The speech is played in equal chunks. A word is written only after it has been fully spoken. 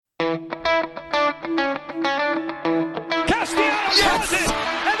Castellanos has it,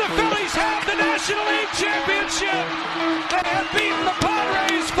 and the Phillies have the National League Championship. They have beaten the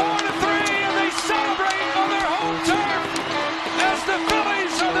Padres 4-3, and they celebrate on their home turf as the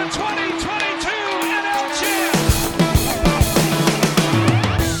Phillies are the 2022 NL champs.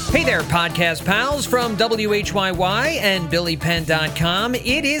 Hey there, podcast pals from WHYY and BillyPenn.com.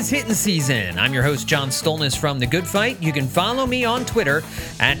 It is hitting season. I'm your host, John Stolnis from The Good Fight. You can follow me on Twitter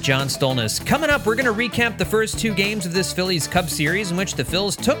at John Stolnis. Coming up, we're going to recap the first two games of this Phillies-Cubs series in which the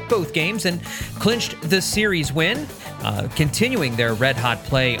Phils took both games and clinched the series win, continuing their red-hot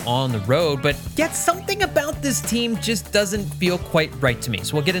play on the road. But yet something about this team just doesn't feel quite right to me.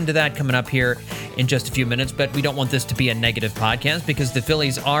 So we'll get into that coming up here in just a few minutes, but we don't want this to be a negative podcast because the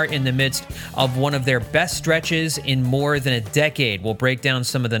Phillies are in the midst of one of their best stretches in more than a decade. We'll break down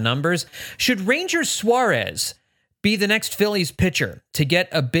some of the numbers. Should Ranger Suarez be the next Phillies pitcher to get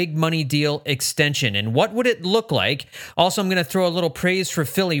a big money deal extension? And what would it look like? Also, I'm going to throw a little praise for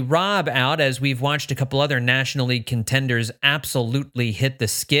Philly Rob out as we've watched a couple other National League contenders absolutely hit the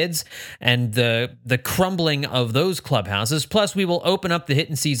skids and the crumbling of those clubhouses. Plus, we will open up the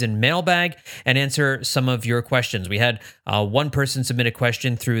Hittin season mailbag and answer some of your questions. We had one person submit a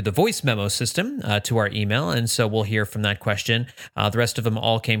question through the voice memo system to our email, and so we'll hear from that question. The rest of them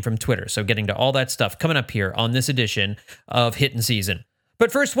all came from Twitter. So getting to all that stuff coming up here on this edition of Hittin season.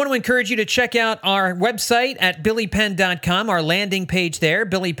 But first, want to encourage you to check out our website at BillyPenn.com, our landing page there,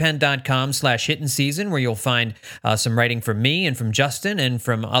 BillyPenn.com/Hittin season, where you'll find some writing from me and from Justin and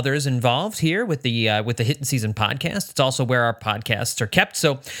from others involved here with the Hittin season podcast. It's also where our podcasts are kept.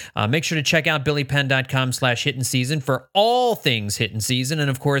 So make sure to check out BillyPenn.com/Hittin season for all things Hittin season. And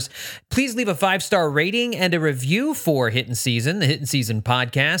of course, please leave a 5-star rating and a review for Hittin season, the Hittin season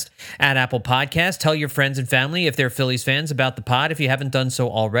podcast at Apple Podcasts. Tell your friends and family if they're Phillies fans about the pod if you haven't done so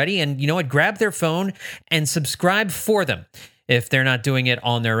already. And you know what? Grab their phone and subscribe for them if they're not doing it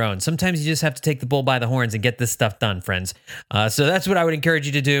on their own. Sometimes you just have to take the bull by the horns and get this stuff done, friends. So that's what I would encourage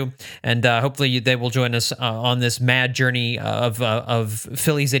you to do. And hopefully they will join us on this mad journey of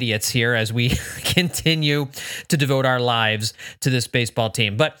Phillies idiots here as we continue to devote our lives to this baseball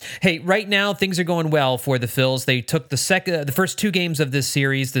team. But hey, right now things are going well for the Phils. They took the first two games of this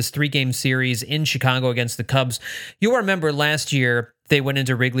series, this 3-game series in Chicago against the Cubs. You'll remember last year, they went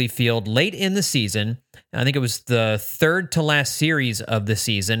into Wrigley Field late in the season. I think it was the third to last series of the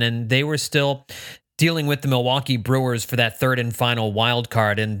season, and they were still dealing with the Milwaukee Brewers for that third and final wild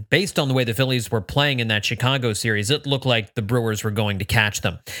card. And based on the way the Phillies were playing in that Chicago series, it looked like the Brewers were going to catch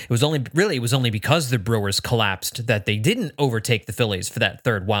them. It was only because the Brewers collapsed that they didn't overtake the Phillies for that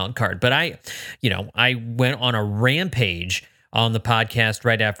third wild card. But I went on a rampage on the podcast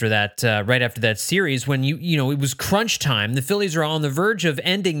right after that series when it was crunch time. The Phillies are on the verge of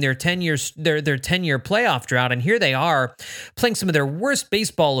ending their 10-year playoff drought, and here they are playing some of their worst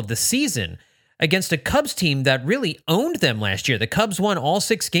baseball of the season against a Cubs team that really owned them last year. The Cubs won all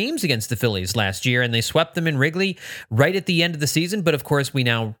 6 games against the Phillies last year, and they swept them in Wrigley right at the end of the season. But of course, we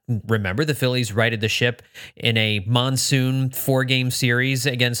now remember the Phillies righted the ship in a monsoon 4-game series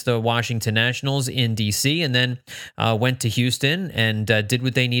against the Washington Nationals in D.C., and then went to Houston and did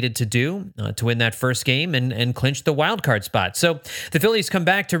what they needed to do to win that first game and clinch the wild card spot. So the Phillies come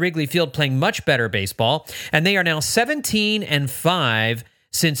back to Wrigley Field playing much better baseball, and they are now 17-5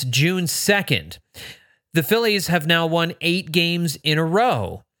 since June 2nd. The Phillies have now won 8 games in a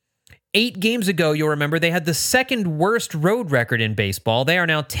row. 8 games ago, you'll remember, they had the second worst road record in baseball. They are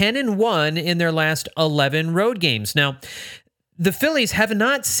now 10-1 in their last 11 road games. Now, the Phillies have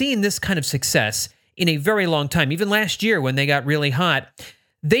not seen this kind of success in a very long time. Even last year when they got really hot,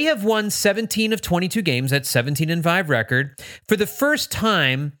 they have won 17 of 22 games, that's 17-5 record, for the first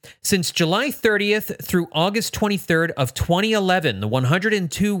time since July 30th through August 23rd of 2011, the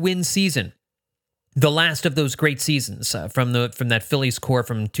 102-win season. The last of those great seasons from that Phillies core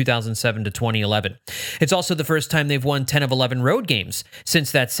from 2007 to 2011. It's also the first time they've won 10 of 11 road games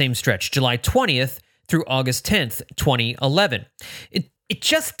since that same stretch, July 20th through August 10th, 2011. It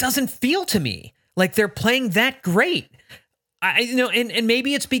just doesn't feel to me like they're playing that great. And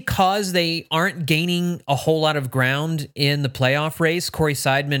maybe it's because they aren't gaining a whole lot of ground in the playoff race. Corey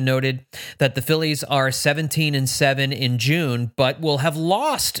Seidman noted that the Phillies are 17-7 in June, but will have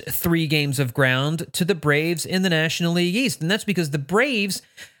lost 3 games of ground to the Braves in the National League East. And that's because the Braves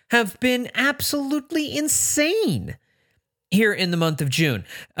have been absolutely insane here in the month of June.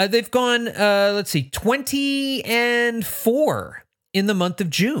 They've gone, 20-4 in the month of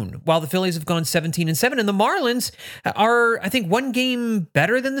June, while the Phillies have gone 17-7. And the Marlins are, I think, 1 game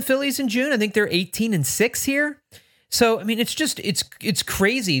better than the Phillies in June. I think they're 18-6 here. So, I mean, it's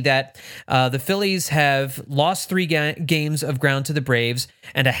crazy that the Phillies have lost 3 games of ground to the Braves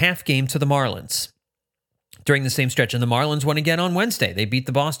and a half game to the Marlins during the same stretch. And the Marlins won again on Wednesday. They beat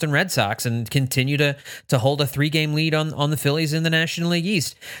the Boston Red Sox and continue to hold a 3-game lead on the Phillies in the National League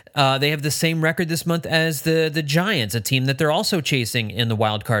East. They have the same record this month as the Giants, a team that they're also chasing in the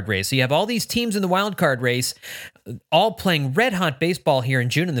wild card race. So you have all these teams in the wild card race all playing red-hot baseball here in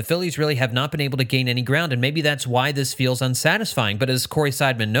June, and the Phillies really have not been able to gain any ground, and maybe that's why this feels unsatisfying. But as Corey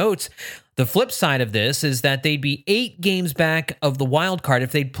Seidman notes, the flip side of this is that they'd be 8 games back of the wild card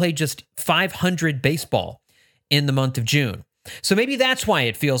if they'd played just .500 baseball in the month of June. So maybe that's why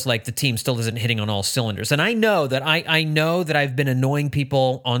it feels like the team still isn't hitting on all cylinders. And I know that I know that I've been annoying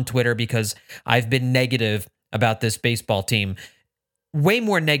people on Twitter because I've been negative about this baseball team. Way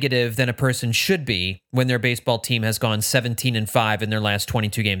more negative than a person should be when their baseball team has gone 17-5 in their last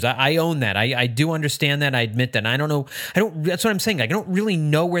 22 games. I own that. I do understand that. I admit that. I don't know. That's what I'm saying. I don't really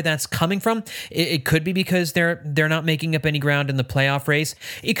know where that's coming from. It could be because they're not making up any ground in the playoff race.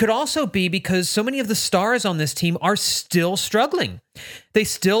 It could also be because so many of the stars on this team are still struggling. They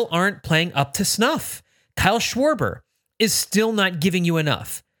still aren't playing up to snuff. Kyle Schwarber is still not giving you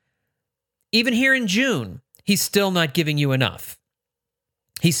enough. Even here in June, he's still not giving you enough.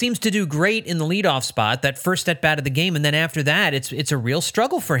 He seems to do great in the leadoff spot, that first at-bat of the game, and then after that, it's a real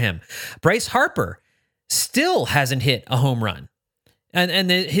struggle for him. Bryce Harper still hasn't hit a home run,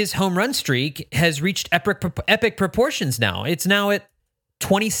 and his home run streak has reached epic proportions now. It's now at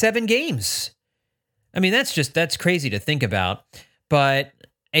 27 games. I mean, that's crazy to think about, but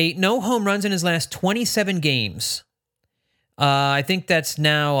no home runs in his last 27 games. I think that's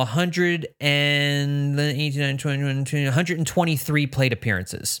now 123 plate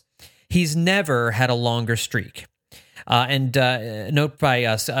appearances. He's never had a longer streak. And a note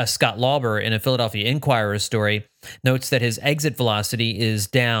by Scott Lauber in a Philadelphia Inquirer story notes that his exit velocity is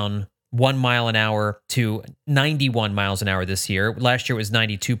down 1 mile an hour to 91 miles an hour this year. Last year it was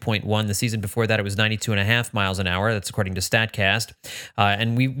 92.1. The season before that it was 92.5 miles an hour. That's according to StatCast.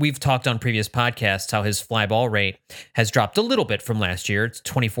 And we've talked on previous podcasts how his fly ball rate has dropped a little bit from last year. It's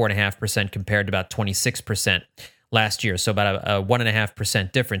 24.5% compared to about 26% last year, so about a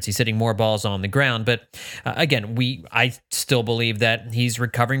 1.5% difference. He's hitting more balls on the ground, but again, I still believe that he's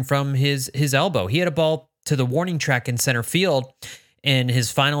recovering from his elbow. He had a ball to the warning track in center field in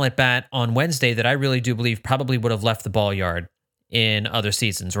his final at-bat on Wednesday that I really do believe probably would have left the ball yard in other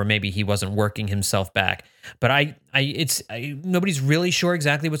seasons, or maybe he wasn't working himself back. But nobody's really sure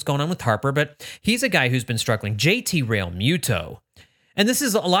exactly what's going on with Harper, but he's a guy who's been struggling. JT Realmuto, and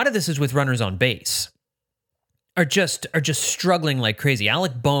a lot of this is with runners on base, are just struggling like crazy.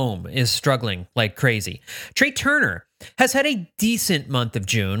 Alec Boehm is struggling like crazy. Trey Turner has had a decent month of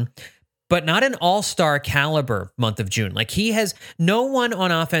June, but not an all-star caliber month of June. Like no one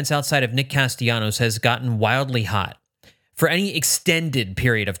on offense outside of Nick Castellanos has gotten wildly hot for any extended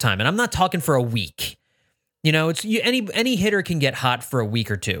period of time. And I'm not talking for a week. Any hitter can get hot for a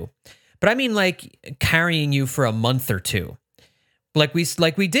week or two. But I mean like carrying you for a month or two. Like we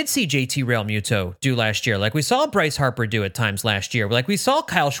did see JT Realmuto do last year. Like we saw Bryce Harper do at times last year. Like we saw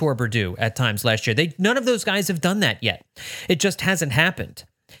Kyle Schwarber do at times last year. None of those guys have done that yet. It just hasn't happened.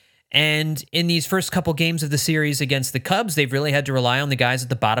 And in these first couple games of the series against the Cubs, they've really had to rely on the guys at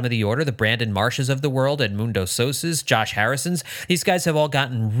the bottom of the order, the Brandon Marshes of the world, Edmundo Sosas, Josh Harrisons. These guys have all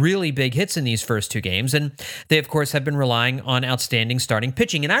gotten really big hits in these first 2 games, and they, of course, have been relying on outstanding starting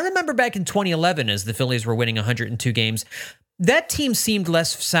pitching. And I remember back in 2011, as the Phillies were winning 102 games, that team seemed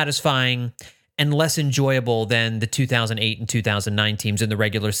less satisfying and less enjoyable than the 2008 and 2009 teams in the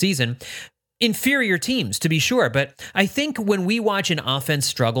regular season. Inferior teams, to be sure, but I think when we watch an offense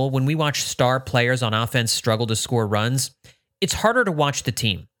struggle, when we watch star players on offense struggle to score runs, it's harder to watch the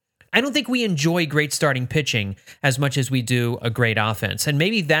team. I don't think we enjoy great starting pitching as much as we do a great offense, and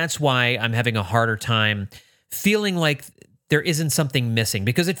maybe that's why I'm having a harder time feeling like there isn't something missing,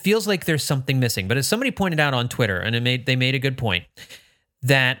 because it feels like there's something missing. But as somebody pointed out on Twitter, and they made a good point,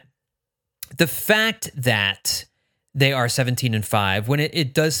 that the fact that they are 17-5, when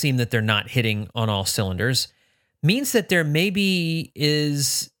it does seem that they're not hitting on all cylinders, means that there maybe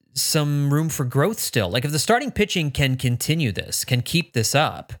is some room for growth still. Like if the starting pitching can continue this, can keep this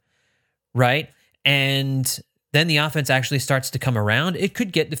up, right? And then the offense actually starts to come around,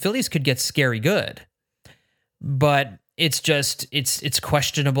 the Phillies could get scary good. But it's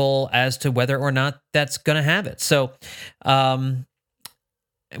questionable as to whether or not that's going to have it. So,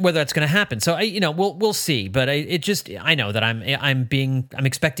 whether that's going to happen. So we'll see, but I know that I'm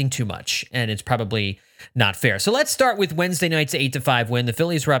expecting too much, and it's probably not fair. So let's start with Wednesday night's 8-5 win. The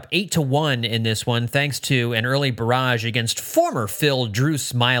Phillies were up 8-1 in this one, thanks to an early barrage against former Phil Drew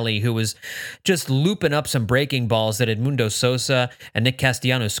Smiley, who was just looping up some breaking balls that Edmundo Sosa and Nick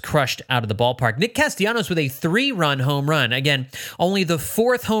Castellanos crushed out of the ballpark. Nick Castellanos with a 3-run home run. Again, only the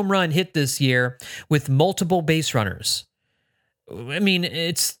 4th home run hit this year with multiple base runners. I mean,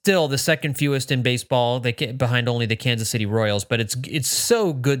 it's still the second fewest in baseball, behind only the Kansas City Royals. But it's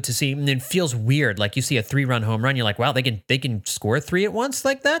so good to see. And it feels weird, like you see a 3-run home run, you're like, wow, they can score 3 at once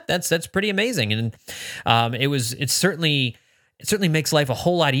like that. That's pretty amazing. And it certainly makes life a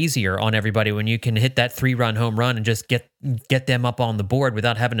whole lot easier on everybody when you can hit that 3-run home run and just get them up on the board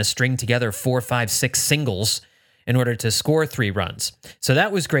without having to string together 4, 5, 6 singles in order to score 3 runs. So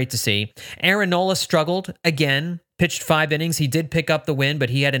that was great to see. Aaron Nola struggled again, pitched 5 innings. He did pick up the win,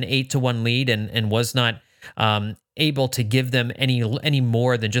 but he had an 8-1 lead and was not able to give them any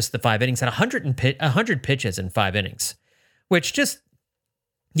more than just the 5 innings. Had 100 pitches in 5 innings, which just,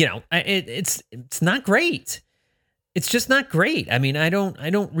 it's not great. It's just not great. I mean, I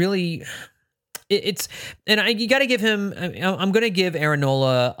don't really. You got to give him. I'm going to give Aaron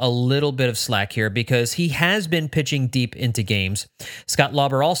Nola a little bit of slack here because he has been pitching deep into games. Scott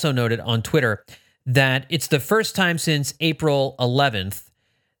Lauber also noted on Twitter that it's the first time since April 11th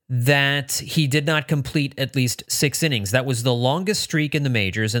that he did not complete at least 6 innings. That was the longest streak in the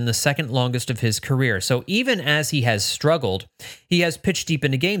majors and the second longest of his career. So even as he has struggled, he has pitched deep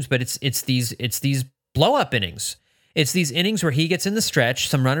into games, but it's these blow-up innings. It's these innings where he gets in the stretch,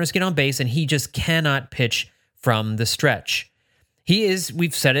 some runners get on base, and he just cannot pitch from the stretch.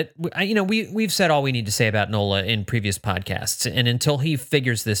 We've said it, we've said all we need to say about Nola in previous podcasts, and until he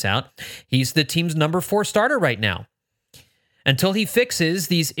figures this out, he's the team's number 4 starter right now. Until he fixes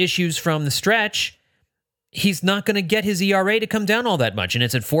these issues from the stretch, he's not going to get his ERA to come down all that much, and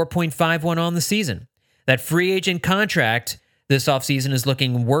it's at 4.51 on the season. That free agent contract this offseason is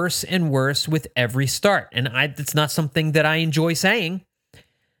looking worse and worse with every start. And it's not something that I enjoy saying,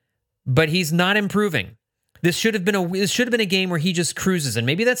 but he's not improving. This should have been a game where he just cruises. And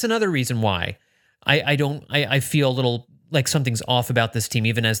maybe that's another reason why I feel a little like something's off about this team,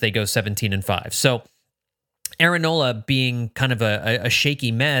 even as they go 17-5. So Aaron Nola being kind of a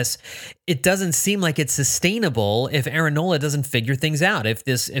shaky mess, it doesn't seem like it's sustainable if Aaron Nola doesn't figure things out, if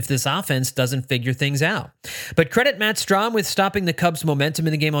this offense doesn't figure things out. But credit Matt Strahm with stopping the Cubs' momentum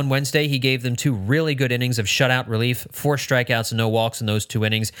in the game on Wednesday. He gave them 2 really good innings of shutout relief, 4 strikeouts and no walks in those 2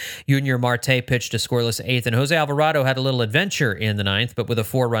 innings. Junior Marte pitched a scoreless 8th, and Jose Alvarado had a little adventure in the 9th, but with a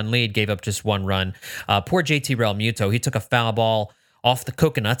 4-run lead, gave up just 1 run. Poor JT Realmuto, he took a foul ball off the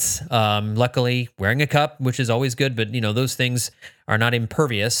coconuts, luckily wearing a cup, which is always good, but those things are not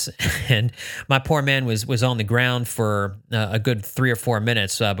impervious. And my poor man was on the ground for a good 3 or 4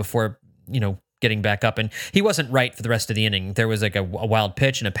 minutes before getting back up, and he wasn't right for the rest of the inning. There was like a wild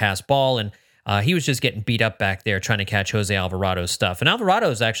pitch and a pass ball, and he was just getting beat up back there trying to catch Jose Alvarado's stuff. And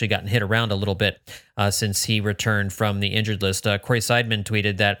Alvarado's actually gotten hit around a little bit since he returned from the injured list. Corey Seidman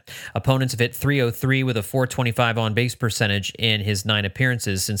tweeted that opponents have hit .303 with a .425 on-base percentage in his 9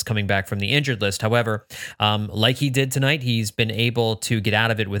 appearances since coming back from the injured list. However, like he did tonight, he's been able to get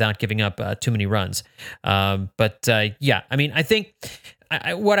out of it without giving up too many runs. I think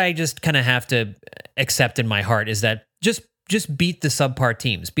what I just kind of have to accept in my heart is that just beat the subpar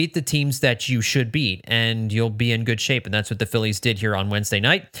teams. Beat the teams that you should beat, and you'll be in good shape. And that's what the Phillies did here on Wednesday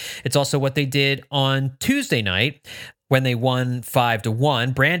night. It's also what they did on Tuesday night when they won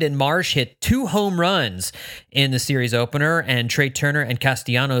 5-1. Brandon Marsh hit 2 home runs in the series opener, and Trey Turner and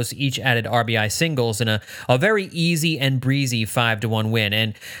Castellanos each added RBI singles in a very easy and breezy 5-1 win.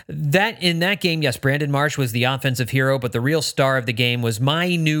 And in that game, yes, Brandon Marsh was the offensive hero, but the real star of the game was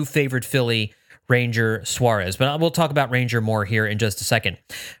my new favorite Philly, Ranger Suarez. But we'll talk about Ranger more here in just a second.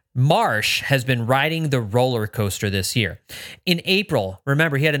 Marsh has been riding the roller coaster this year. In April,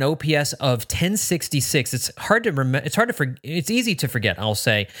 remember, he had an OPS of 1066. It's hard to remember. It's easy to forget, I'll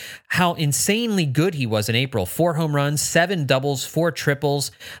say, how insanely good he was in April. 4 home runs, 7 doubles, 4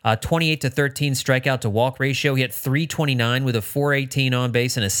 triples, 28-13 strikeout to walk ratio. He hit .329 with a .418 on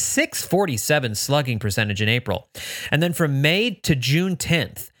base and a .647 slugging percentage in April. And then from May to June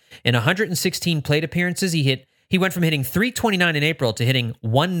 10th, in 116 plate appearances, he went from hitting .329 in April to hitting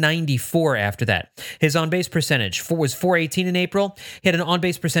 .194 after that. His on-base percentage was .418 in April. He had an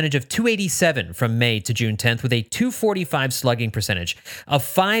on-base percentage of .287 from May to June 10th with a .245 slugging percentage, a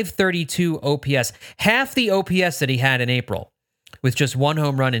 .532 OPS, half the OPS that he had in April, with just 1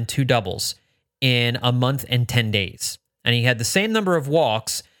 home run and 2 doubles in a month and 10 days. And he had the same number of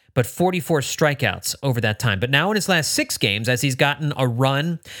walks, but 44 strikeouts over that time. But now in his last 6 games, as he's gotten a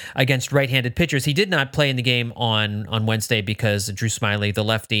run against right-handed pitchers, he did not play in the game on Wednesday because Drew Smyly, the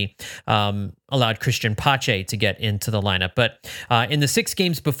lefty, allowed Christian Pache to get into the lineup. But in the 6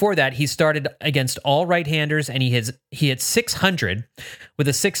 games before that, he started against all right-handers, and he hit 600 with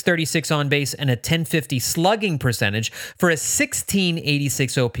a 636 on base and a 1050 slugging percentage for a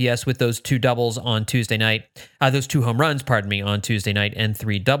 1686 OPS with those 2 doubles on Tuesday night. Those 2 home runs, on Tuesday night, and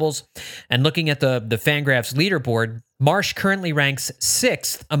 3 doubles. And looking at the Fangraphs leaderboard, Marsh currently ranks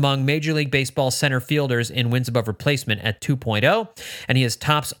 6th among Major League Baseball center fielders in wins above replacement at 2.0, and he is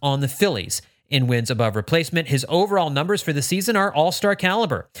tops on the Phillies in wins above replacement. His overall numbers for the season are all-star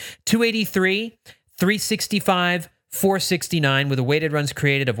caliber: 283, 365, 469 with a weighted runs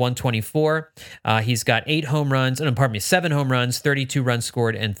created of 124. He's got 7 home runs, 32 runs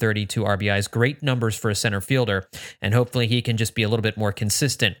scored, and 32 RBIs. Great numbers for a center fielder, and hopefully he can just be a little bit more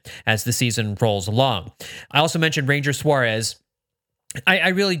consistent as the season rolls along. I also mentioned Ranger Suarez. I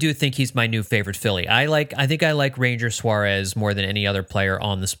really do think he's my new favorite Philly. I think I like Ranger Suarez more than any other player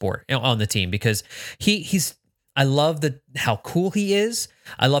on the team, because I love how cool he is.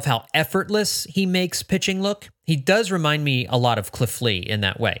 I love how effortless he makes pitching look. He does remind me a lot of Cliff Lee in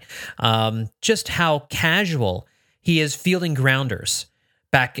that way. Just how casual he is fielding grounders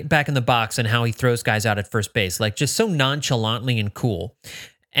back in the box, and how he throws guys out at first base, like just so nonchalantly and cool.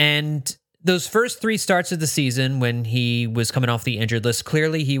 And those first 3 starts of the season, when he was coming off the injured list,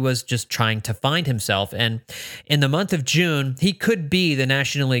 clearly he was just trying to find himself. And in the month of June, he could be the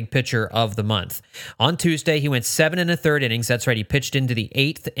National League pitcher of the month. On Tuesday, he went 7 1/3 innings. That's right. He pitched into the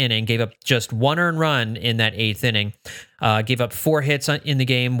 8th inning, gave up just 1 earned run in that 8th inning, gave up 4 hits in the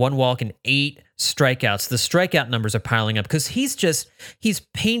game, 1 walk, and 8 strikeouts. The strikeout numbers are piling up because he's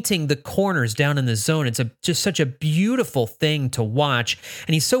painting the corners down in the zone. It's just such a beautiful thing to watch,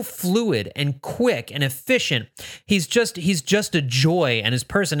 and he's so fluid and quick and efficient. He's just a joy, and his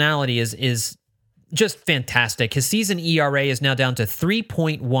personality is just fantastic. His season ERA is now down to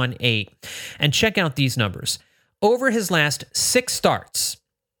 3.18, and check out these numbers. Over his last 6 starts,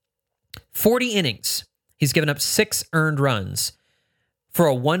 40 innings, he's given up 6 earned runs for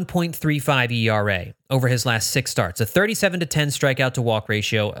a 1.35 ERA over his last 6 starts, a 37-10 strikeout to walk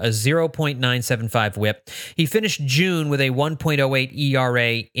ratio, a 0.975 whip. He finished June with a 1.08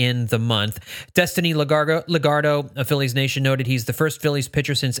 ERA in the month. Destiny Legardo of Phillies Nation noted he's the first Phillies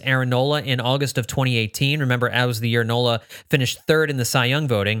pitcher since Aaron Nola in August of 2018. Remember, that was the year Nola finished 3rd in the Cy Young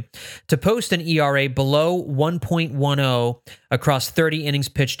voting, to post an ERA below 1.10 across 30 innings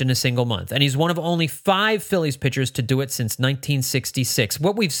pitched in a single month. And he's one of only 5 Phillies pitchers to do it since 1966.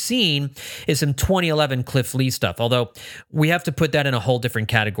 What we've seen is some 2011 Cliff Lee stuff, although we have to put that in a whole different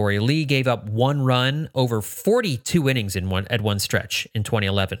category. Lee gave up 1 run over 42 innings at one stretch in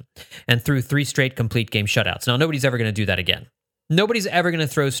 2011, and threw 3 straight complete game shutouts. Now, nobody's ever going to do that again. Nobody's ever going to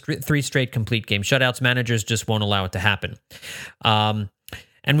throw 3 straight complete game shutouts. Managers just won't allow it to happen. And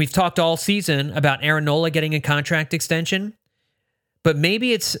we've talked all season about Aaron Nola getting a contract extension, but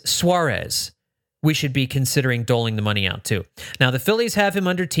maybe it's Suarez we should be considering doling the money out to. Now, the Phillies have him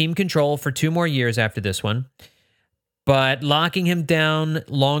under team control for 2 more years after this one, but locking him down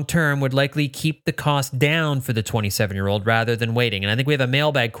long-term would likely keep the cost down for the 27-year-old rather than waiting. And I think we have a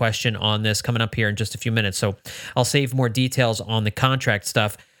mailbag question on this coming up here in just a few minutes, so I'll save more details on the contract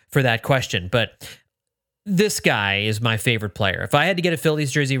stuff for that question. But this guy is my favorite player. If I had to get a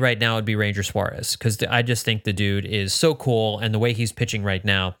Phillies jersey right now, it would be Ranger Suarez, because I just think the dude is so cool, and the way he's pitching right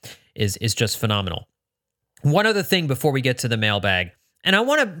now is just phenomenal. One other thing before we get to the mailbag, and I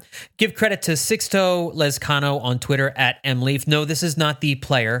want to give credit to Sixto Lezcano on Twitter at mleaf. No, this is not the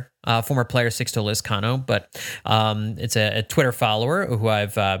player, former player Sixto Lezcano, but it's a Twitter follower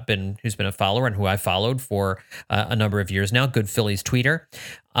who's been a follower and who I followed for a number of years now. Good Phillies tweeter,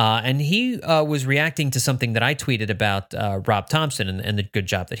 and he was reacting to something that I tweeted about Rob Thompson and the good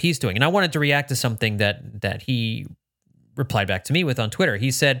job that he's doing, and I wanted to react to something that he replied back to me with on Twitter.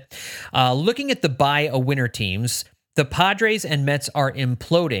 He said, looking at the buy a winner teams, the Padres and Mets are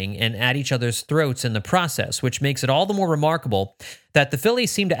imploding and at each other's throats in the process, which makes it all the more remarkable that the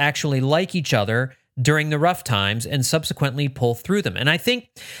Phillies seem to actually like each other during the rough times and subsequently pull through them. And I think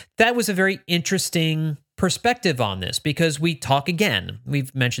that was a very interesting perspective on this, because we've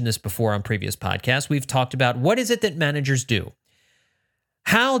mentioned this before on previous podcasts, we've talked about what is it that managers do?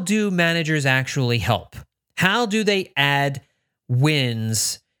 How do managers actually help? How do they add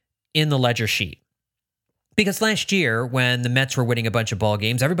wins in the ledger sheet? Because last year, when the Mets were winning a bunch of ball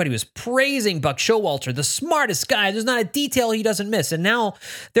games, everybody was praising Buck Showalter, the smartest guy. There's not a detail he doesn't miss. And now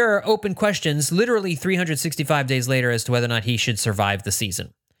there are open questions, literally 365 days later, as to whether or not he should survive the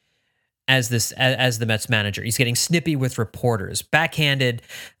season. as the Mets manager. He's getting snippy with reporters, backhanded,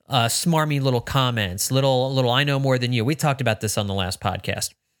 smarmy little comments, little I know more than you. We talked about this on the last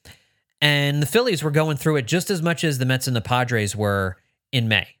podcast. And the Phillies were going through it just as much as the Mets and the Padres were in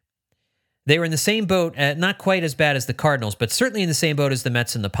May. They were in the same boat, not quite as bad as the Cardinals, but certainly in the same boat as the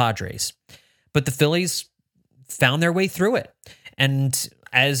Mets and the Padres. But the Phillies found their way through it. And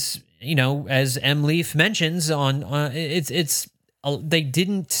as you know, as M. Leaf mentions they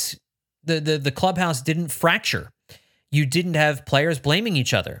didn't, the clubhouse didn't fracture. You didn't have players blaming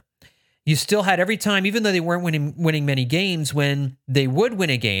each other. You still had every time, even though they weren't winning many games, when they would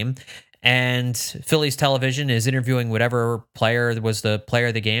win a game, and Phillies television is interviewing whatever player was the player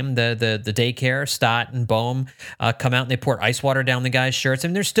of the game, the daycare, Stott and Bohm, come out and they pour ice water down the guys' shirts. I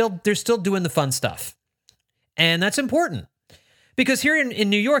mean, they're still doing the fun stuff. And that's important. Because here in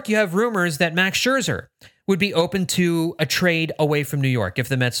New York, you have rumors that Max Scherzer would be open to a trade away from New York if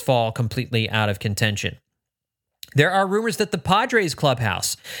the Mets fall completely out of contention. There are rumors that the Padres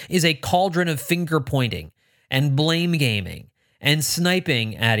clubhouse is a cauldron of finger pointing and blame gaming and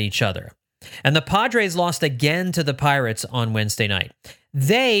sniping at each other. And the Padres lost again to the Pirates on Wednesday night.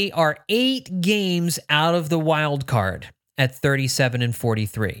 They are 8 games out of the wild card at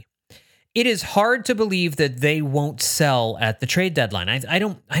 37-43. It is hard to believe that they won't sell at the trade deadline. I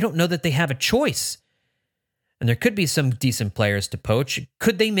don't know that they have a choice. And there could be some decent players to poach.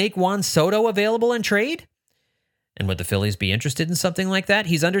 Could they make Juan Soto available in trade? And would the Phillies be interested in something like that?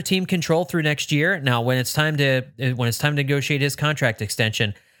 He's under team control through next year. Now, when it's time to negotiate his contract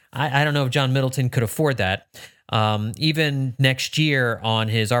extension, I don't know if John Middleton could afford that. Even next year on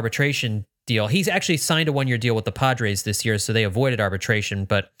his arbitration deal, he's actually signed a 1-year deal with the Padres this year, so they avoided arbitration.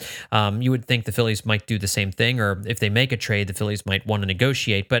 But you would think the Phillies might do the same thing, or if they make a trade, the Phillies might want to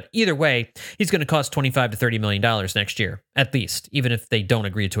negotiate. But either way, he's going to cost $25 to $30 million next year, at least, even if they don't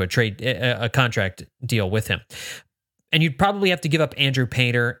agree to a contract deal with him. And you'd probably have to give up Andrew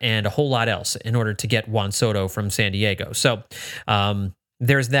Painter and a whole lot else in order to get Juan Soto from San Diego. So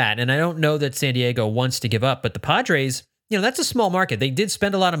there's that. And I don't know that San Diego wants to give up, but the Padres, that's a small market. They did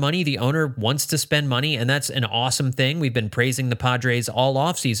spend a lot of money. The owner wants to spend money, and that's an awesome thing. We've been praising the Padres all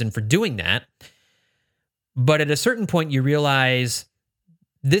offseason for doing that. But at a certain point, you realize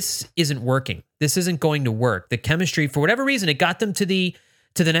this isn't working. This isn't going to work. The chemistry, for whatever reason, it got them to the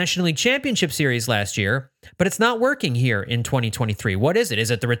National League Championship Series last year, but it's not working here in 2023. What is it? Is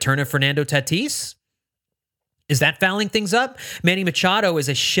it the return of Fernando Tatis? Is that fouling things up? Manny Machado is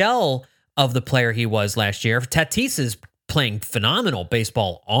a shell of the player he was last year. Tatis is playing phenomenal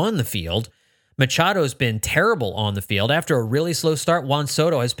baseball on the field. Machado's been terrible on the field. After a really slow start, Juan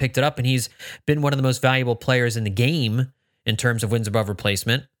Soto has picked it up, and he's been one of the most valuable players in the game in terms of wins above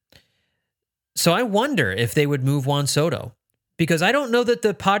replacement. So I wonder if they would move Juan Soto, because I don't know that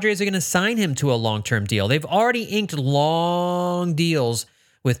the Padres are going to sign him to a long-term deal. They've already inked long deals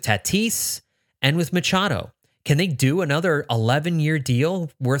with Tatis and with Machado. Can they do another 11-year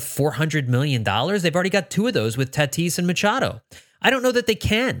deal worth $400 million? They've already got 2 of those with Tatis and Machado. I don't know that they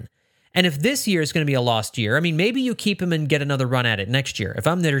can. And if this year is going to be a lost year, I mean, maybe you keep him and get another run at it next year. If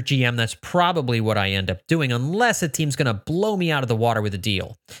I'm their GM, that's probably what I end up doing, unless a team's going to blow me out of the water with a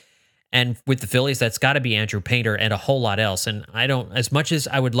deal. And with the Phillies, that's got to be Andrew Painter and a whole lot else. And I don't, as much as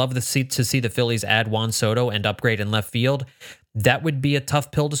I would love to see the Phillies add Juan Soto and upgrade in left field, that would be a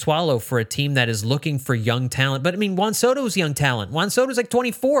tough pill to swallow for a team that is looking for young talent. But I mean, Juan Soto's young talent. Juan Soto's like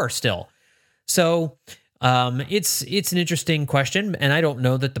 24 still. So it's an interesting question, and I don't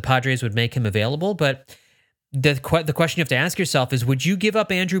know that the Padres would make him available. But the question you have to ask yourself is, would you give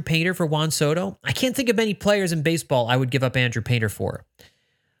up Andrew Painter for Juan Soto? I can't think of many players in baseball I would give up Andrew Painter for.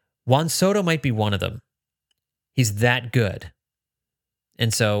 Juan Soto might be one of them. He's that good.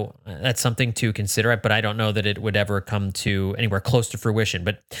 And so that's something to consider, but I don't know that it would ever come to anywhere close to fruition.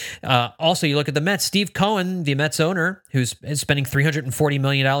 But also, you look at the Mets. Steve Cohen, the Mets owner, who's spending $340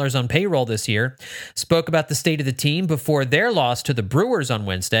 million on payroll this year, spoke about the state of the team before their loss to the Brewers on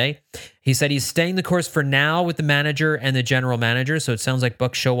Wednesday. He said he's staying the course for now with the manager and the general manager, so it sounds like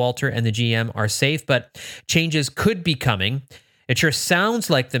Buck Showalter and the GM are safe, but changes could be coming. It sure sounds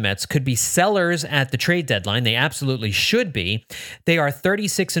like the Mets could be sellers at the trade deadline. They absolutely should be. They are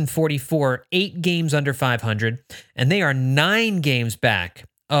 36-44, 8 games under 500, and they are 9 games back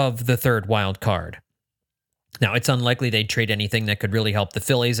of the third wild card. Now, it's unlikely they'd trade anything that could really help the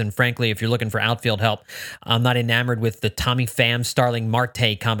Phillies, and frankly, if you're looking for outfield help, I'm not enamored with the Tommy Pham, Starling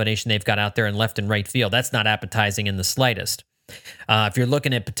Marte combination they've got out there in left and right field. That's not appetizing in the slightest. If you're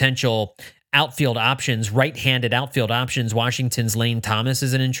looking at potential outfield options, right-handed outfield options, Washington's Lane Thomas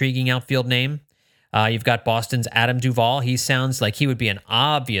is an intriguing outfield name. You've got Boston's Adam Duvall. He sounds like he would be an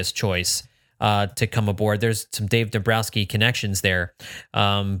obvious choice to come aboard. There's some Dave Dombrowski connections there.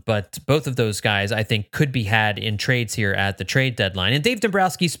 But both of those guys, I think, could be had in trades here at the trade deadline. And Dave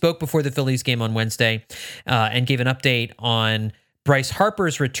Dombrowski spoke before the Phillies game on Wednesday and gave an update on Bryce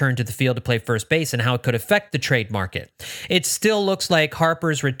Harper's return to the field to play first base and how it could affect the trade market. It still looks like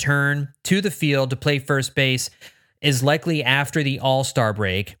Harper's return to the field to play first base is likely after the All-Star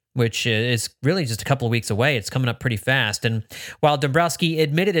break, which is really just a couple of weeks away. It's coming up pretty fast. And while Dombrowski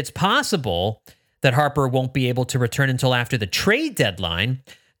admitted it's possible that Harper won't be able to return until after the trade deadline,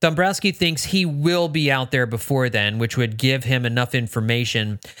 Dombrowski thinks he will be out there before then, which would give him enough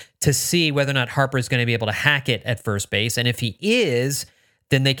information to see whether or not Harper is going to be able to hack it at first base. And if he is,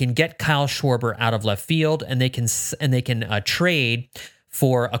 then they can get Kyle Schwarber out of left field, and they can trade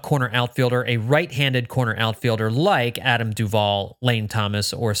for a corner outfielder, a right-handed corner outfielder like Adam Duvall, Lane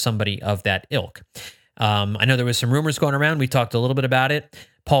Thomas, or somebody of that ilk. I know there was some rumors going around. We talked a little bit about it.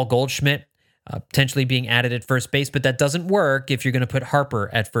 Paul Goldschmidt potentially being added at first base, but that doesn't work if you're going to put Harper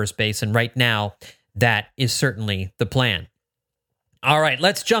at first base. And right now, that is certainly the plan. All right,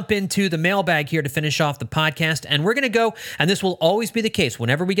 let's jump into the mailbag here to finish off the podcast. And we're going to go, and this will always be the case,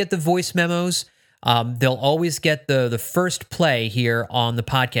 whenever we get the voice memos, they'll always get the first play here on the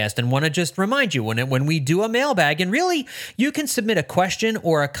podcast. And want to just remind you, when we do a mailbag, and really, you can submit a question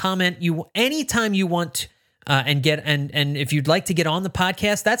or a comment anytime you want, and if you'd like to get on the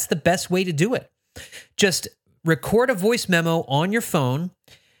podcast, that's the best way to do it. Just record a voice memo on your phone,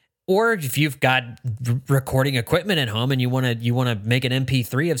 or if you've got recording equipment at home and you want to make an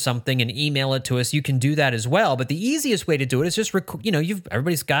MP3 of something and email it to us, you can do that as well. But the easiest way to do it is just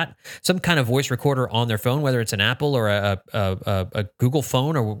everybody's got some kind of voice recorder on their phone, whether it's an Apple or a Google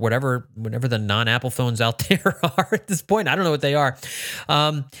phone or whatever the non-Apple phones out there are at this point. I don't know what they are.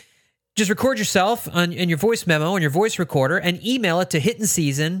 Just record yourself in your voice memo on your voice recorder and email it to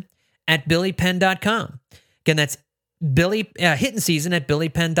hittinseason@billypenn.com. Again, that's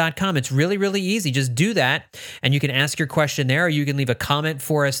hittinseason@billypenn.com. It's really, really easy. Just do that, and you can ask your question there, or you can leave a comment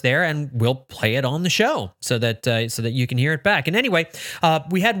for us there, and we'll play it on the show so that you can hear it back. And anyway,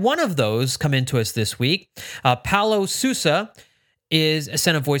 we had one of those come into us this week. Paulo Sousa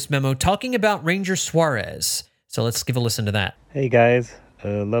sent a voice memo talking about Ranger Suarez. So let's give a listen to that. Hey guys,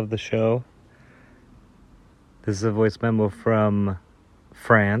 love the show. This is a voice memo from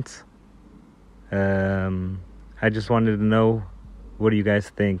France. I just wanted to know, what do you guys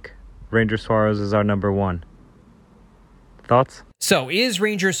think? Ranger Suarez is our number one. Thoughts? So, is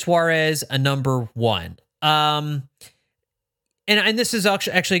Ranger Suarez a number one? And this is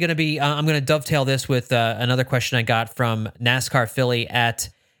actually going to be, I'm going to dovetail this with another question I got from NASCAR Phillie at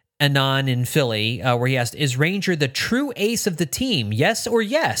Anon in Philly, where he asked, is Ranger the true ace of the team? Yes or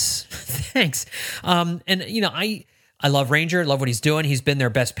yes? Thanks. I love Ranger, love what he's doing. He's been their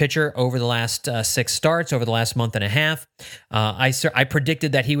best pitcher over the last 6 starts, over the last month and a half. I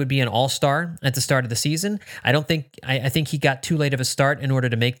predicted that he would be an all-star at the start of the season. I think he got too late of a start in order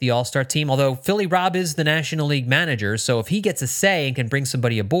to make the all-star team, although Philly Rob is the National League manager, so if he gets a say and can bring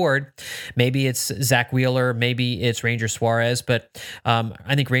somebody aboard, maybe it's Zach Wheeler, maybe it's Ranger Suarez, but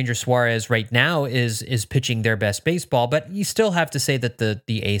I think Ranger Suarez right now is pitching their best baseball, but you still have to say that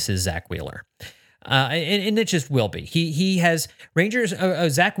the ace is Zach Wheeler. And it just will be. He has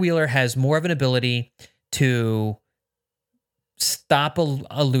Zach Wheeler has more of an ability to stop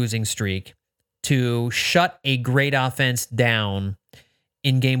a losing streak, to shut a great offense down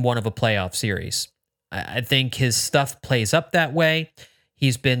in game 1 of a playoff series. I think his stuff plays up that way.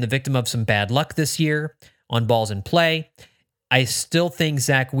 He's been the victim of some bad luck this year on balls in play. I still think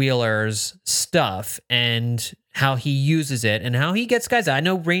Zach Wheeler's stuff and how he uses it and how he gets guys out. I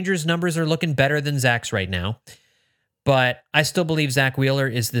know Rangers' numbers are looking better than Zach's right now, but I still believe Zach Wheeler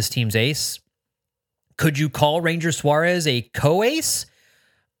is this team's ace. Could you call Ranger Suarez a co-ace?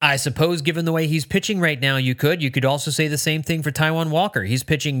 I suppose given the way he's pitching right now, you could. You could also say the same thing for Taijuan Walker. He's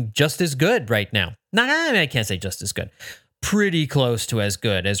pitching just as good right now. I can't say just as good. Pretty close to as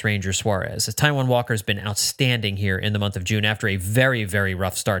good as Ranger Suarez. Taijuan Walker has been outstanding here in the month of June after a very, very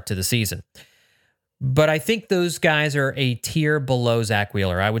rough start to the season. But I think those guys are a tier below Zach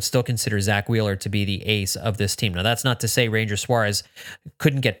Wheeler. I would still consider Zach Wheeler to be the ace of this team. Now, that's not to say Ranger Suarez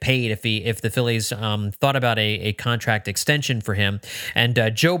couldn't get paid if the Phillies thought about a contract extension for him.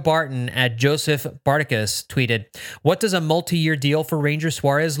 And Joe Barton at Joseph Barticus tweeted, what does a multi-year deal for Ranger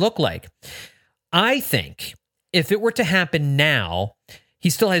Suarez look like? I think if it were to happen now,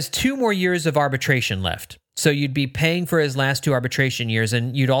 he still has 2 more years of arbitration left. So you'd be paying for his last 2 arbitration years,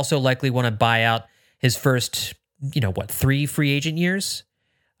 and you'd also likely want to buy out his first, 3 free agent years.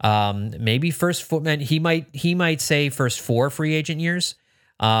 Maybe first four. He might say first 4 free agent years.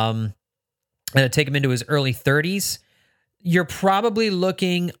 And take him into his early 30s. You're probably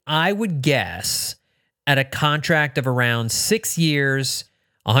looking, I would guess, at a contract of around 6 years,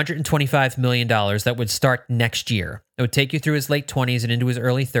 $125 million that would start next year. It would take you through his late 20s and into his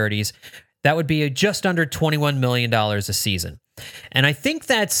early 30s. That would be just under $21 million a season. And I think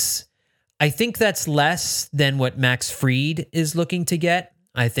that's less than what Max Fried is looking to get.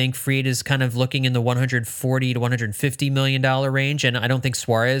 I think Fried is kind of looking in the $140 to $150 million range, and I don't think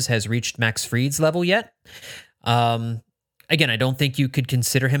Suarez has reached Max Fried's level yet. Again, I don't think you could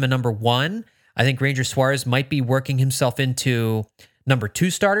consider him a number 1. I think Ranger Suarez might be working himself into number 2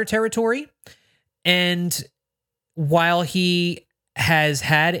 starter territory. And while he has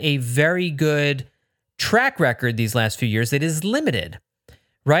had a very good track record these last few years, it is limited,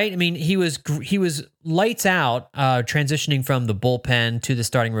 right? I mean, he was lights out transitioning from the bullpen to the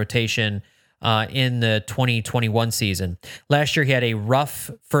starting rotation in the 2021 season. Last year, he had a rough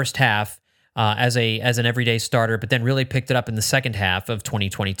first half as an everyday starter, but then really picked it up in the second half of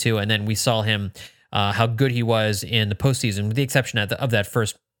 2022. And then we saw him, how good he was in the postseason, with the exception of that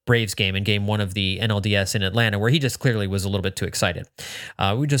first Braves game in game 1 of the NLDS in Atlanta, where he just clearly was a little bit too excited.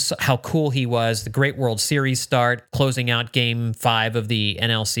 We just saw how cool he was, the great World Series start, closing out game 5 of the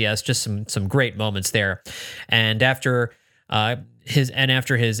NLCS, just some great moments there. And after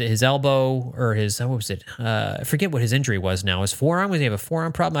his elbow, or his, what was it? I forget what his injury was now. His forearm? Was he have a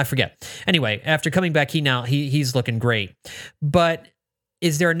forearm problem? I forget. Anyway, after coming back, he's looking great. But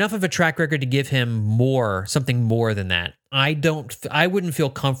is there enough of a track record to give him something more than that? I wouldn't feel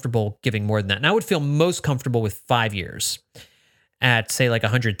comfortable giving more than that. And I would feel most comfortable with 5 years at, say, like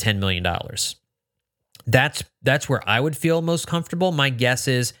 $110 million. That's where I would feel most comfortable. My guess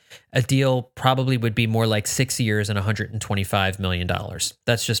is a deal probably would be more like 6 years and $125 million.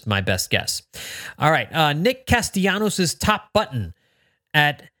 That's just my best guess. All right. Nick Castellanos' top button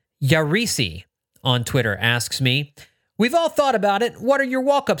at Yarisi on Twitter asks me, we've all thought about it. What are your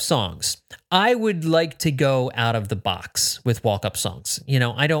walk-up songs? I would like to go out of the box with walk-up songs.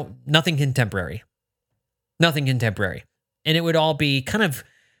 Nothing contemporary. Nothing contemporary. And it would all be kind of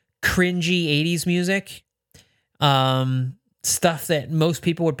cringy 80s music. Stuff that most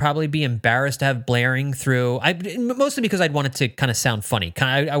people would probably be embarrassed to have blaring through. Mostly because I'd want it to kind of sound funny.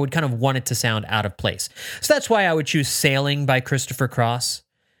 I would kind of want it to sound out of place. So that's why I would choose Sailing by Christopher Cross.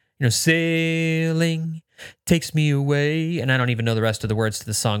 Sailing takes me away, and I don't even know the rest of the words to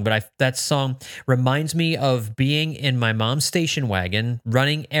the song, but that song reminds me of being in my mom's station wagon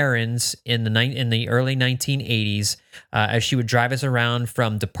running errands in the early 1980s as she would drive us around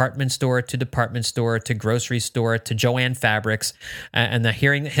from department store to grocery store to Joann Fabrics, and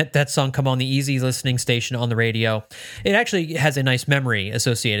hearing that song come on the easy listening station on the radio, it actually has a nice memory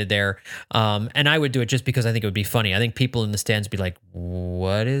associated there, and I would do it just because I think it would be funny. I think people in the stands would be like,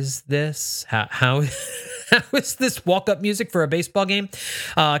 what is this? How is this walk-up music for a baseball game?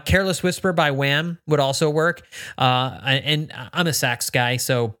 Careless Whisper by Wham would also work. And I'm a sax guy,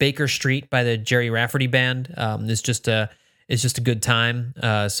 so Baker Street by the Jerry Rafferty Band is just a good time.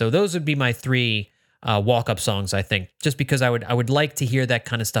 So those would be my 3 walk-up songs, I think, just because I would like to hear that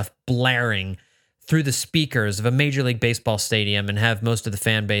kind of stuff blaring through the speakers of a Major League Baseball stadium and have most of the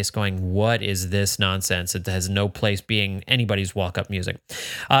fan base going, what is this nonsense? It has no place being anybody's walk-up music.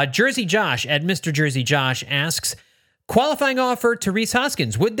 Jersey Josh at Mr. Jersey Josh asks, qualifying offer to Rhys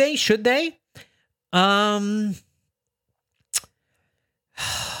Hoskins. Would they? Should they? Do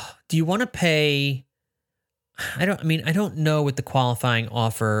you want to pay? I don't know what the qualifying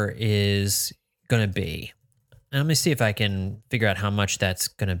offer is going to be. Let me see if I can figure out how much that's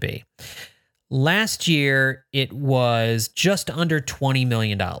going to be. Last year, it was just under $20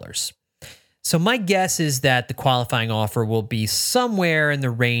 million. So my guess is that the qualifying offer will be somewhere in the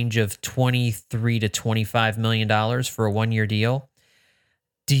range of $23 to $25 million for a 1-year deal.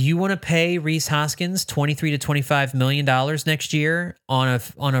 Do you want to pay Rhys Hoskins $23 to $25 million next year on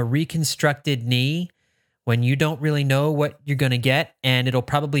a reconstructed knee when you don't really know what you're going to get, and it'll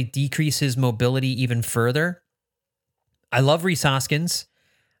probably decrease his mobility even further? I love Rhys Hoskins.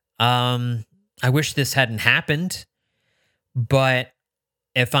 I wish this hadn't happened, but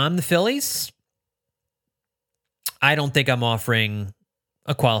if I'm the Phillies, I don't think I'm offering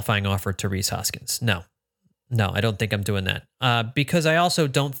a qualifying offer to Rhys Hoskins. No, I don't think I'm doing that. Because I also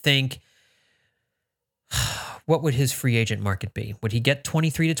don't think, what would his free agent market be? Would he get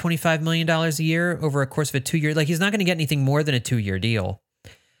 $23 to $25 million a year over a course of a 2-year? Like, he's not going to get anything more than a 2-year deal.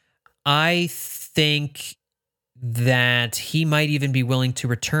 I think that he might even be willing to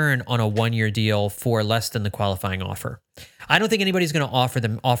return on a 1-year deal for less than the qualifying offer. I don't think anybody's going to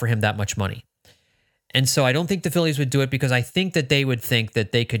offer him that much money. And so I don't think the Phillies would do it because I think that they would think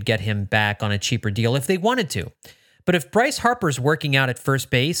that they could get him back on a cheaper deal if they wanted to. But if Bryce Harper's working out at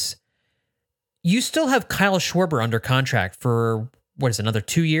first base, you still have Kyle Schwarber under contract for, another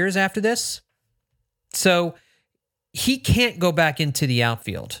 2 years after this? So he can't go back into the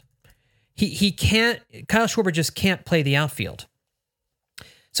outfield. He can't, Kyle Schwarber just can't play the outfield.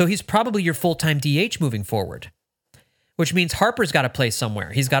 So he's probably your full-time DH moving forward, which means Harper's got to play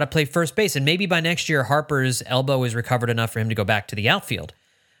somewhere. He's got to play first base. And maybe by next year, Harper's elbow is recovered enough for him to go back to the outfield.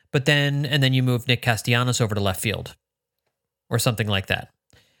 But then you move Nick Castellanos over to left field or something like that.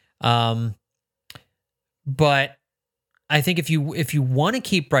 But I think if you want to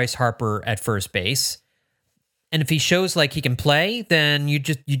keep Bryce Harper at first base, and if he shows like he can play, then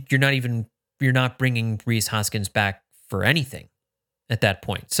you're not bringing Rhys Hoskins back for anything at that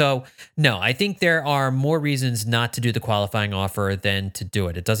point. So no, I think there are more reasons not to do the qualifying offer than to do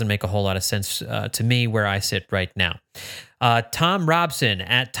it. It doesn't make a whole lot of sense to me where I sit right now. Tom Robson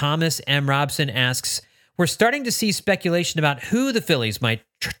at Thomas M. Robson asks, we're starting to see speculation about who the Phillies might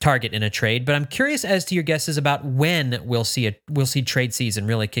target in a trade, but I'm curious as to your guesses about when we'll see trade season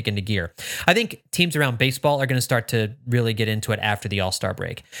really kick into gear. I think teams around baseball are going to start to really get into it after the All-Star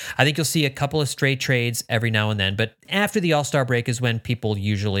break. I think you'll see a couple of straight trades every now and then, but after the All-Star break is when people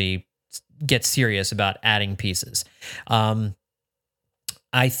usually get serious about adding pieces.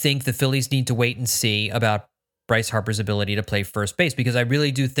 I think the Phillies need to wait and see about Bryce Harper's ability to play first base, because I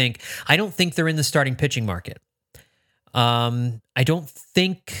don't think they're in the starting pitching market. I don't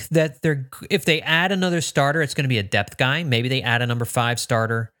think that if they add another starter, it's going to be a depth guy. Maybe they add a number 5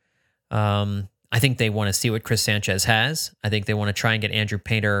 starter. I think they want to see what Chris Sanchez has. I think they want to try and get Andrew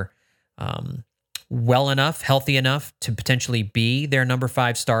Painter well enough, healthy enough to potentially be their number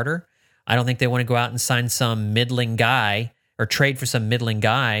 5 starter. I don't think they want to go out and sign some middling guy or trade for some middling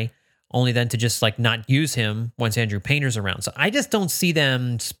guy only then to just like not use him once Andrew Painter's around. So I just don't see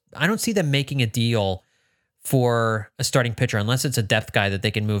them making a deal for a starting pitcher unless it's a depth guy that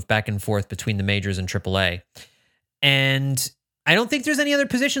they can move back and forth between the majors and AAA. And I don't think there's any other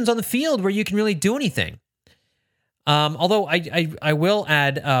positions on the field where you can really do anything. Although I will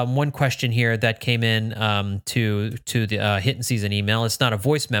add one question here that came in to the Hittin Season email. It's not a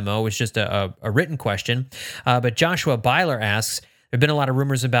voice memo. It's just a written question. But Joshua Byler asks, there have been a lot of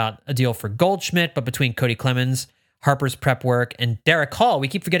rumors about a deal for Goldschmidt, but between Cody Clemens, Harper's prep work, and Derek Hall, we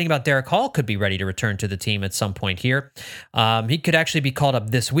keep forgetting about Derek Hall, could be ready to return to the team at some point here. He could actually be called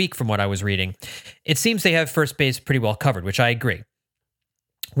up this week from what I was reading. It seems they have first base pretty well covered, which I agree.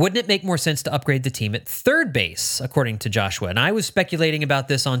 Wouldn't it make more sense to upgrade the team at third base, according to Joshua? And I was speculating about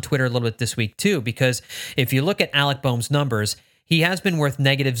this on Twitter a little bit this week too, because if you look at Alec Boehm's numbers, he has been worth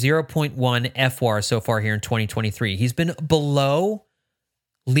negative 0.1 FWAR so far here in 2023. He's been below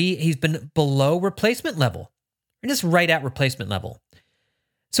replacement level. Or just right at replacement level.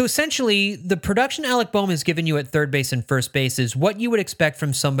 So essentially, the production Alec Boehm has given you at third base and first base is what you would expect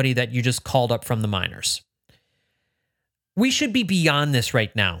from somebody that you just called up from the minors. We should be beyond this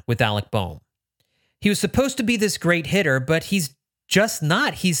right now with Alec Boehm. He was supposed to be this great hitter, but he's just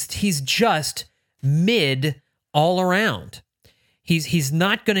not. He's just mid all around. He's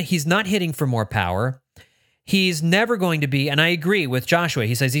not hitting for more power. He's never going to be, and I agree with Joshua,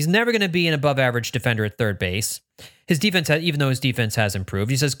 he says he's never going to be an above-average defender at third base. His defense, even though his defense has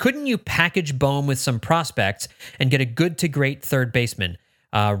improved, he says, couldn't you package Boehm with some prospects and get a good to great third baseman,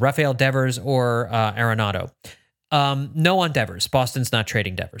 Rafael Devers or Arenado? No on Devers. Boston's not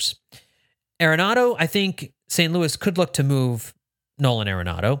trading Devers. Arenado, I think St. Louis could look to move Nolan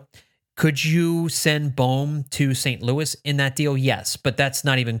Arenado. Could you send Boehm to St. Louis in that deal? Yes, but that's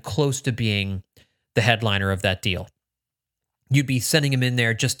not even close to being the headliner of that deal. You'd be sending him in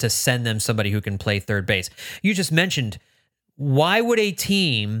there just to send them somebody who can play third base. You just mentioned, why would a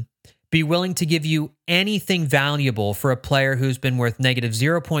team be willing to give you anything valuable for a player who's been worth negative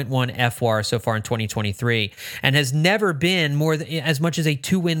 0.1 FWAR so far in 2023 and has never been as much as a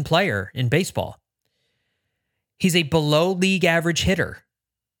 2-win player in baseball? He's a below league average hitter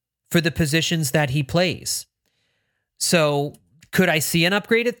for the positions that he plays. So could I see an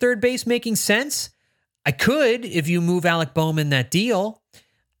upgrade at third base making sense? I could if you move Alec Boehm in that deal,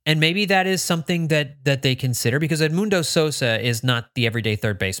 and maybe that is something that they consider, because Edmundo Sosa is not the everyday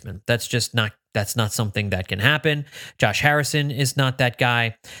third baseman. That's not something that can happen. Josh Harrison is not that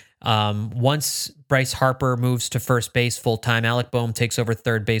guy. Once Bryce Harper moves to first base full-time, Alec Boehm takes over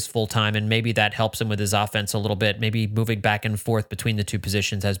third base full-time, and maybe that helps him with his offense a little bit. Maybe moving back and forth between the two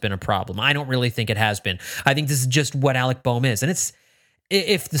positions has been a problem. I don't really think it has been. I think this is just what Alec Boehm is. And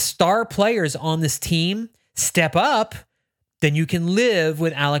if the star players on this team step up, then you can live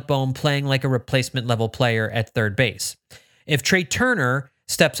with Alec Boehm playing like a replacement level player at third base. If Trey Turner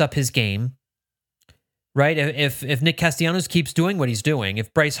steps up his game, right? If Nick Castellanos keeps doing what he's doing,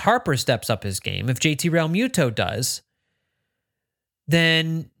 if Bryce Harper steps up his game, if JT Realmuto does,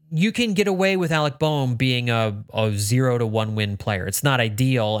 then you can get away with Alec Boehm being a 0-1 win player. It's not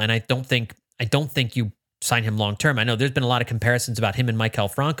ideal, and I don't think you sign him long term. I know there's been a lot of comparisons about him and Maikel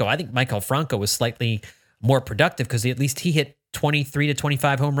Franco. I think Maikel Franco was slightly more productive because at least he hit 23 to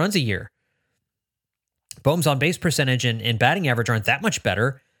 25 home runs a year. Boehm's on base percentage and batting average aren't that much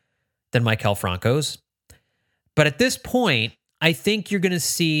better than Maikel Franco's. But at this point, I think you're going to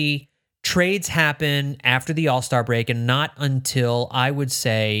see trades happen after the All-Star break and not until, I would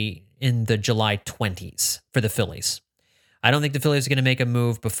say, in the July 20s for the Phillies. I don't think the Phillies are going to make a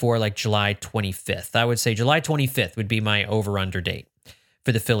move before like July 25th. I would say July 25th would be my over-under date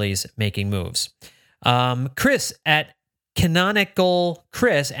for the Phillies making moves. Chris at Canonical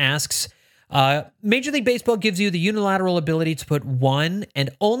Chris asks, Major League Baseball gives you the unilateral ability to put one and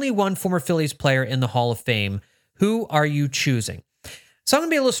only one former Phillies player in the Hall of Fame. Who are you choosing? So I'm going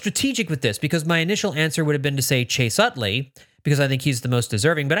to be a little strategic with this because my initial answer would have been to say Chase Utley because I think he's the most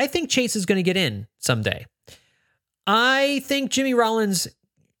deserving, but I think Chase is going to get in someday. I think Jimmy Rollins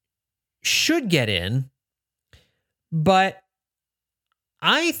should get in, but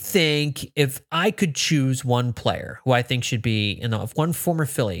I think if I could choose one player who I think should be one former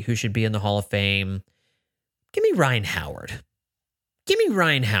Philly who should be in the Hall of Fame, give me Ryan Howard. Give me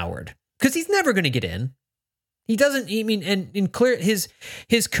Ryan Howard because he's never going to get in. He doesn't. I mean, and in clear, his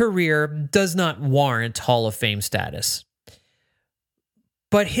career does not warrant Hall of Fame status.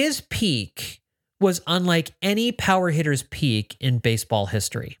 But his peak was unlike any power hitter's peak in baseball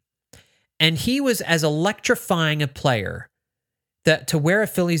history, and he was as electrifying a player that to wear a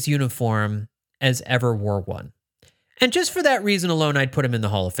Phillies uniform as ever wore one. And just for that reason alone, I'd put him in the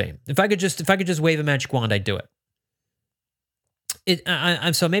Hall of Fame. If I could just wave a magic wand, I'd do it.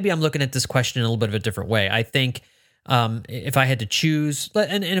 So maybe I'm looking at this question in a little bit of a different way. I think if I had to choose,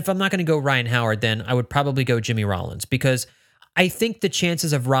 and if I'm not going to go Ryan Howard, then I would probably go Jimmy Rollins because I think the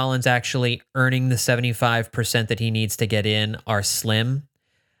chances of Rollins actually earning the 75% that he needs to get in are slim.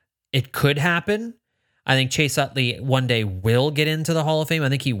 It could happen. I think Chase Utley one day will get into the Hall of Fame. I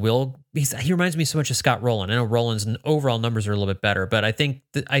think he will. He reminds me so much of Scott Rowland. I know Rowland's overall numbers are a little bit better, but I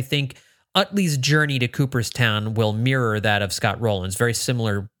think Utley's journey to Cooperstown will mirror that of Scott Rowland's. Very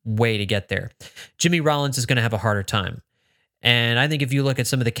similar way to get there. Jimmy Rollins is going to have a harder time. And I think if you look at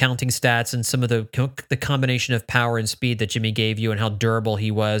some of the counting stats and some of the combination of power and speed that Jimmy gave you and how durable he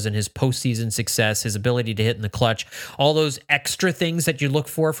was and his postseason success, his ability to hit in the clutch, all those extra things that you look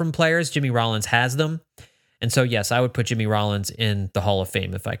for from players, Jimmy Rollins has them. And so, yes, I would put Jimmy Rollins in the Hall of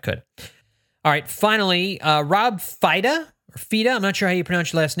Fame if I could. All right, finally, Rob Fida, I'm not sure how you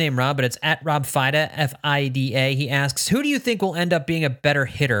pronounce your last name, Rob, but it's at Rob Fida, F-I-D-A. He asks, who do you think will end up being a better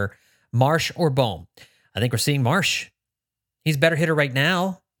hitter, Marsh or Boehm? I think we're seeing Marsh. He's a better hitter right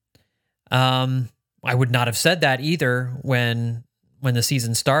now. I would not have said that either when the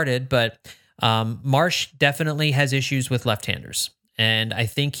season started, but Marsh definitely has issues with left-handers. And I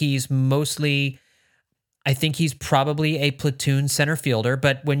think he's probably a platoon center fielder,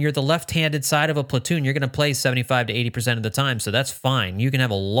 but when you're the left-handed side of a platoon, you're going to play 75 to 80% of the time, so that's fine. You can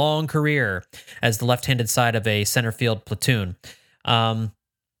have a long career as the left-handed side of a center field platoon.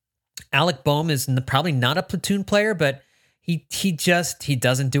 Alec Boehm is probably not a platoon player, but he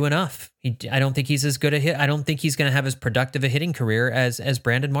doesn't do enough. I don't think he's as good a hit. I don't think he's going to have as productive a hitting career as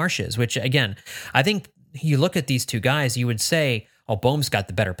Brandon Marsh is, which again, I think you look at these two guys, you would say, oh, Boehm's got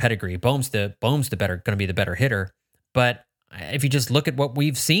the better pedigree. Boehm's going to be the better hitter. But if you just look at what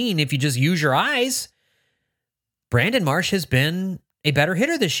we've seen, if you just use your eyes, Brandon Marsh has been a better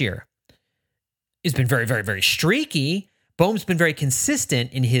hitter this year. He's been very, very, very streaky. Boehm's been very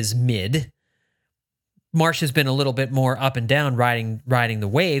consistent in his mid. Marsh has been a little bit more up and down, riding the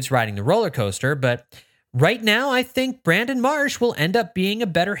waves, riding the roller coaster. But right now, I think Brandon Marsh will end up being a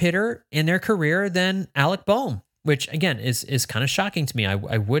better hitter in their career than Alec Boehm, which, again, is kind of shocking to me. I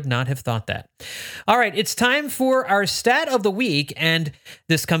would not have thought that. All right, it's time for our stat of the week, and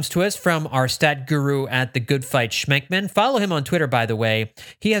this comes to us from our stat guru at The Good Fight Schmenkman. Follow him on Twitter, by the way.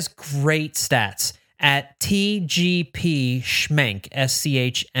 He has great stats at TGP Schmenk,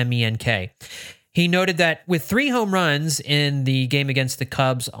 S-C-H-M-E-N-K. He noted that with 3 home runs in the game against the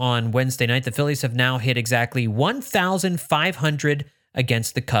Cubs on Wednesday night, the Phillies have now hit exactly 1,500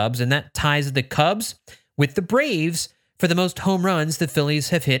 against the Cubs, and that ties the Cubs with the Braves for the most home runs the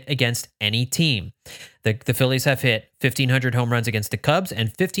Phillies have hit against any team. The Phillies have hit 1,500 home runs against the Cubs and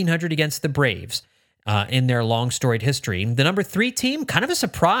 1,500 against the Braves in their long storied history. The number 3 team, kind of a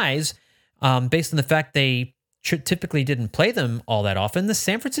surprise based on the fact they typically didn't play them all that often, the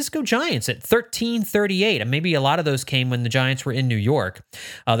San Francisco Giants at 1,338. And maybe a lot of those came when the Giants were in New York.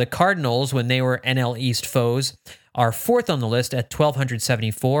 The Cardinals, when they were NL East foes, are 4th on the list at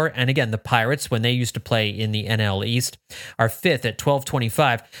 1,274. And again, the Pirates, when they used to play in the NL East, are 5th at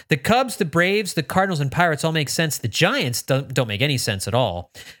 1,225. The Cubs, the Braves, the Cardinals, and Pirates all make sense. The Giants don't make any sense at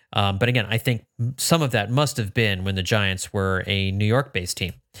all. But again, I think some of that must have been when the Giants were a New York-based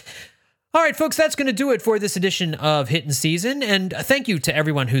team. All right, folks, that's going to do it for this edition of Hittin' Season, and thank you to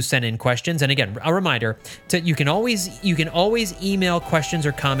everyone who sent in questions. And again, a reminder that you can always email questions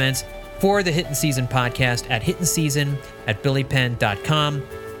or comments for the Hittin' Season podcast at hittinseason@billypenn.com.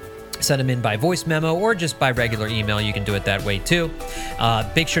 Send them in by voice memo or just by regular email. You can do it that way too.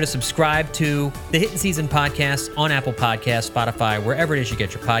 Make sure to subscribe to the Hittin' Season podcast on Apple Podcasts, Spotify, wherever it is you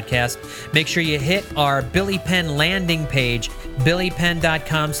get your podcast. Make sure you hit our Billy Penn landing page.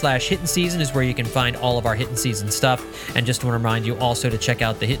 BillyPenn.com/Hittin' Season is where you can find all of our Hittin' Season stuff. And just want to remind you also to check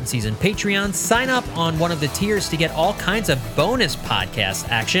out the Hittin' Season Patreon. Sign up on one of the tiers to get all kinds of bonus podcast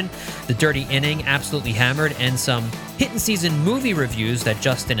action. The Dirty Inning, Absolutely Hammered, and some Hittin' Season movie reviews that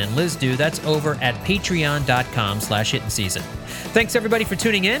Justin and Liz do. That's over at patreon.com/Hittin' Season. Thanks everybody for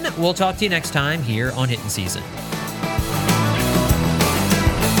tuning in. We'll talk to you next time here on Hittin' Season.